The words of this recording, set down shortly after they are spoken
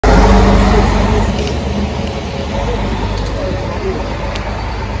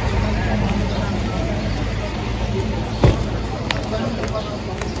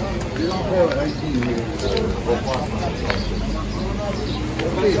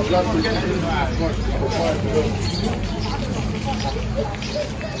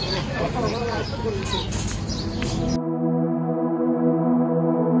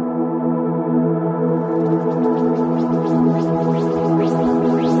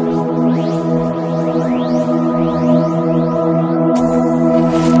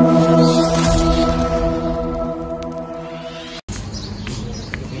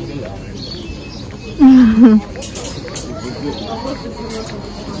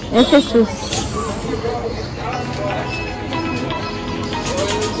Ephesus.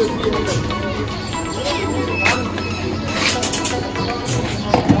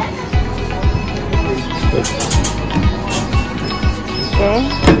 Okay.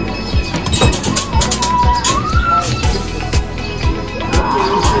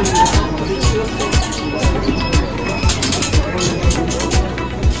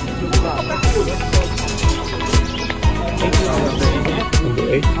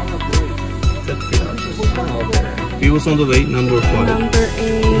 Views on the way, number 5. Number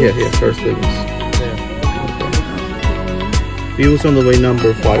 8. Yeah, first buildings. Views on the way,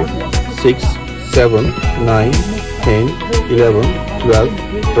 number 5, 6, 7, 9, 10, 11, 12,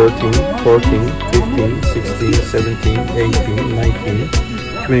 13, 14, 15, 16, 17, 18, 19,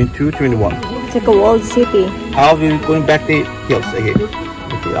 22, 21. It's like a walled city. Now we're going back the hills again.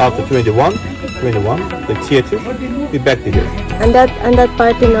 Okay, after 21, the theater, we're back to here. And that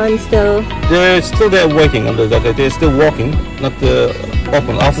Parthenon still... They're still there working on that. They're still walking, not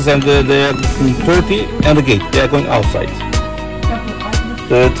open. After that, they're 30 and the gate. They are going outside.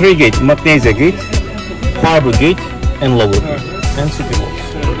 The 3 gates: Magnesia Gate, Harbor Gate, and Lower Gate, and City Walls.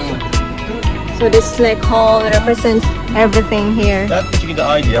 So this like hall represents everything here. That gives you the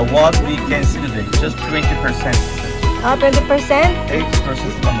idea what we can see today. Just 20%. Oh, 20%?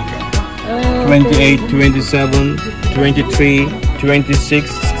 80% on the ground. 28, 28, 27, 23,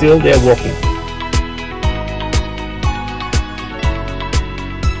 26, still they are walking.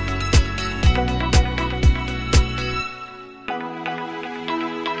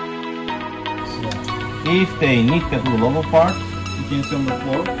 If they need to do the lower part, you can see on the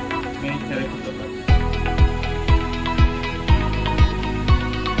floor, main character.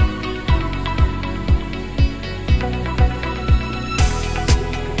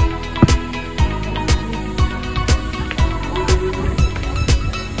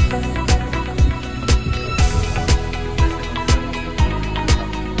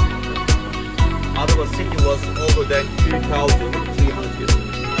 Was over than 2,300 years ago.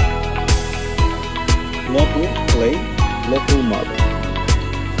 Local clay, local marble.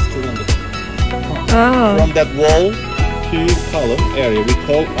 Still on the Oh. From that wall to column area we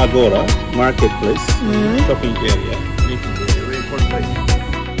call Agora, marketplace, shopping area. Very important place.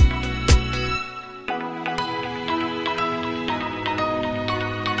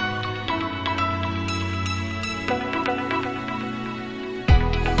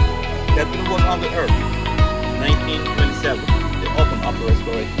 That room was under earth. 1927, they opened up the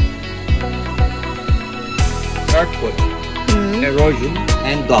restoration. Earthquake, erosion,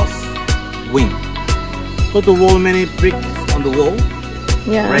 and dust, wind. Put the wall, many bricks on the wall.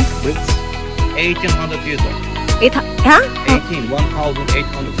 Yeah. Red bricks, 1800 years old.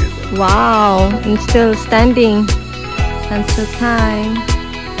 1,800 years old. Wow, and still standing. Stands the time.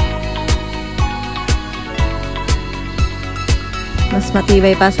 Mas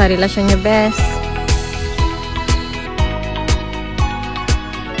matibay pa sa relasyon niyo, bes.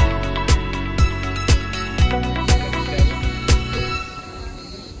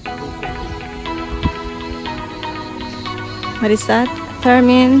 What is that?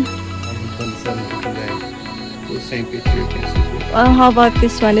 Termin? 127 today. The same picture you can see here. Well, how about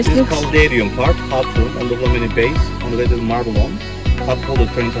this one? This This is looks... caldarium part, hot room on the lumini base, on the way to the marble one. Hot water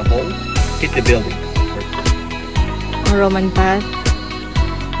turns a hole, hit the building. A Roman bath.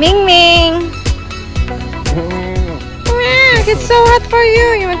 Ming Ming! It's so hot for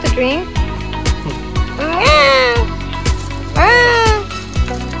you. You want to drink?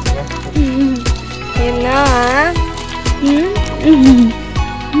 You know, huh?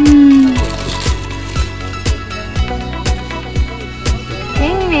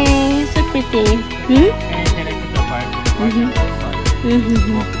 Ming Ming, so pretty.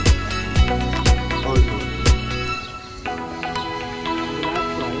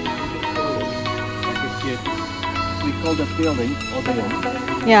 We call the building Odeon.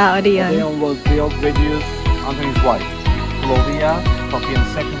 Yeah, Odeon. Odeon was built with use under his wife, Flavia, Phocion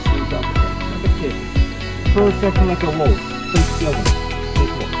second series of the kid. First second like a wall, first building.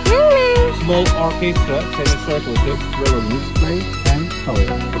 Small orchestra, semicircular, where music play and color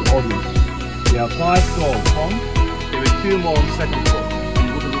for the audience. We have 5 stalls on. There were 2 more on the second floor. And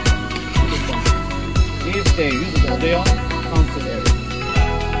with the if they use the Odeon, council area.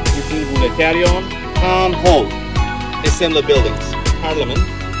 This is Boulevard, Town Hall, Assembly Buildings, Parliament,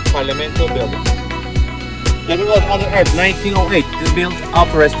 Parliamental Buildings. Then we got other art, 1908. This is built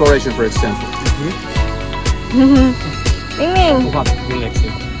after restoration, for example. Ming Ming.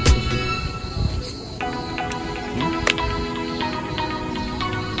 Relaxing.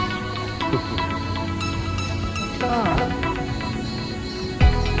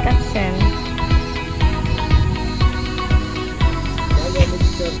 Katsen.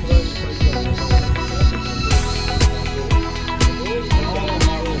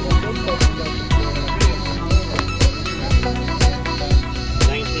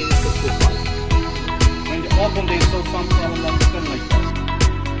 When they opened, they saw some problem like that.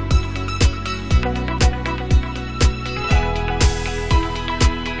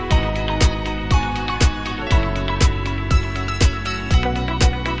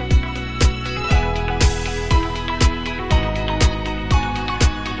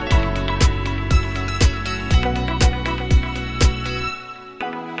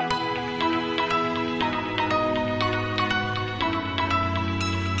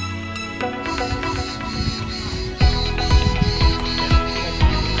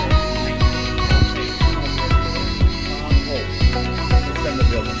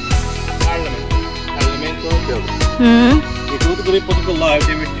 If you look at the political life,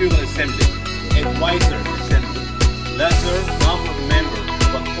 there were two assemblies. Advisor assembly. Lesser number of members,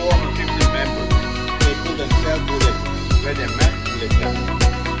 about 450 members. They put themselves to it. Where they met, they met.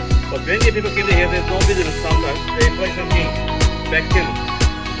 But when the people came here, there's no visitors sometimes. They play some games. Backgammon.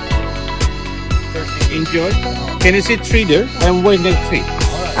 Enjoy. Can you see tree there? I'm waiting at the tree.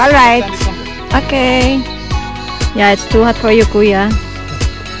 Alright. Okay. Yeah, it's too hot for you, Kuya.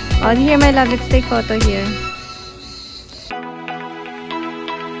 Oh, here, my love. Let's take photo here.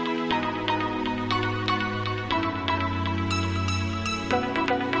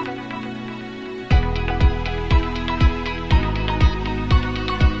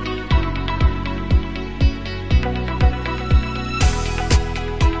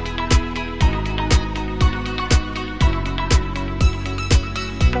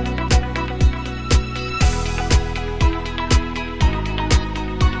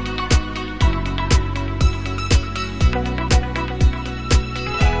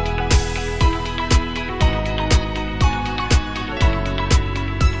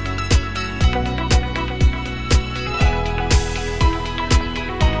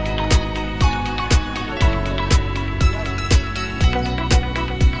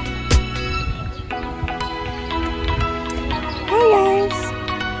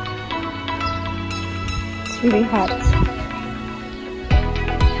 Really hot.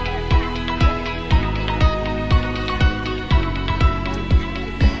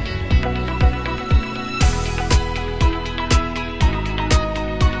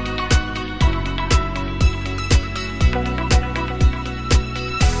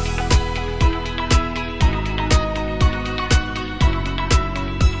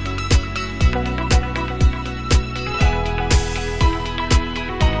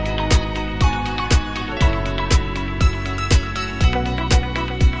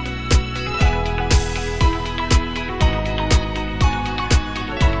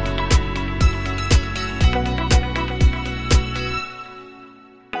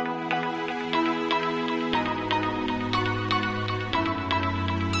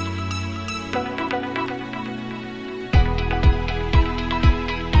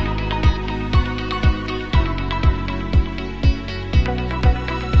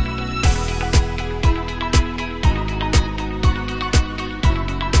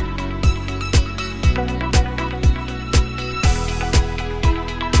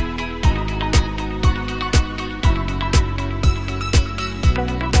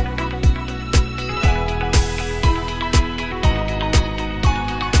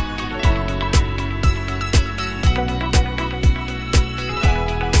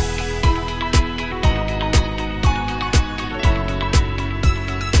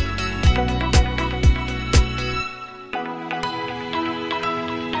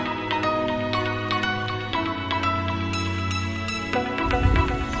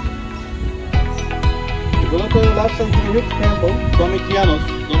 Go to the left side to the Greek temple,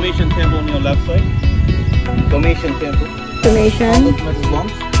 Domitian temple on your left side. Domitian temple. Domitian. Metal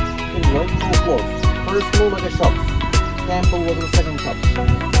lumps. In right, two floors. First floor like a shop. Temple was the second shop.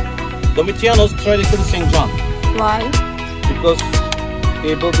 Domitianus tried to kill St. John. Why? Because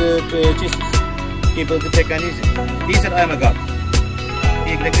he built Jesus. He built the paganism. He said, I am a God.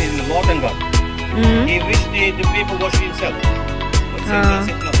 He exactly is the Lord and God. He wished the people worship himself. But St. John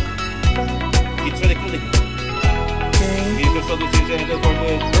said no. He tried to kill him.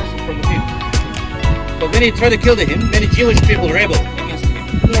 for the people. But when he tried to kill him, many Jewish people rebelled against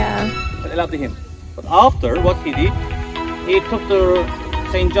him. Yeah. But allowed him. But after what he did, he took the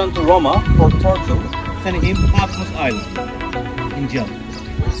Saint John to Roma for torture, sending him Patmos Island in jail.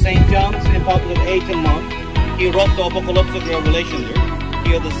 Saint John, in about 18 months, he wrote the Apocalyptic Revelation there.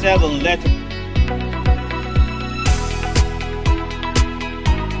 He had the 7 letters.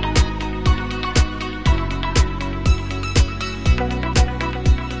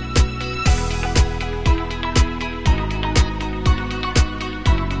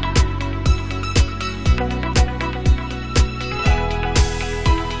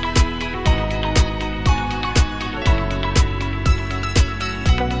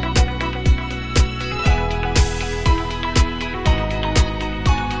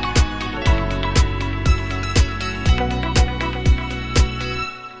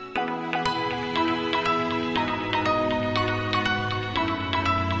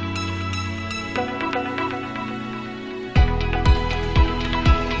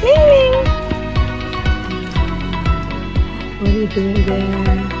 What are you doing there?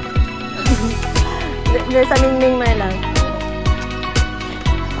 There's a Ming, my love.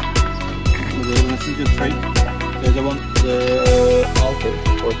 The messenger trade. There's the one, the altar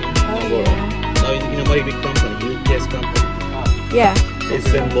for him. Now in a very big company, UPS company. Yeah. It's the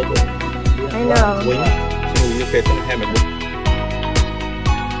same logo. I know. When you pay some hammer.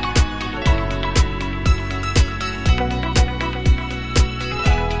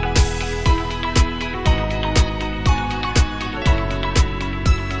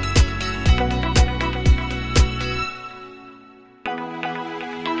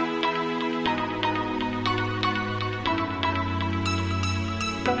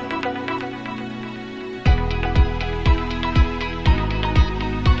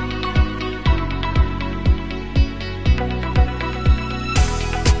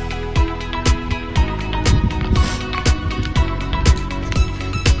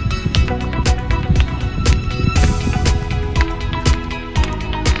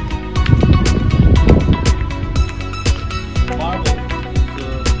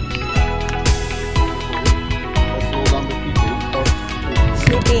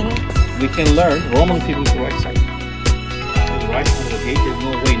 We can learn Roman people to right side. So right under the gate, there's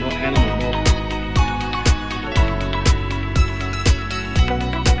no way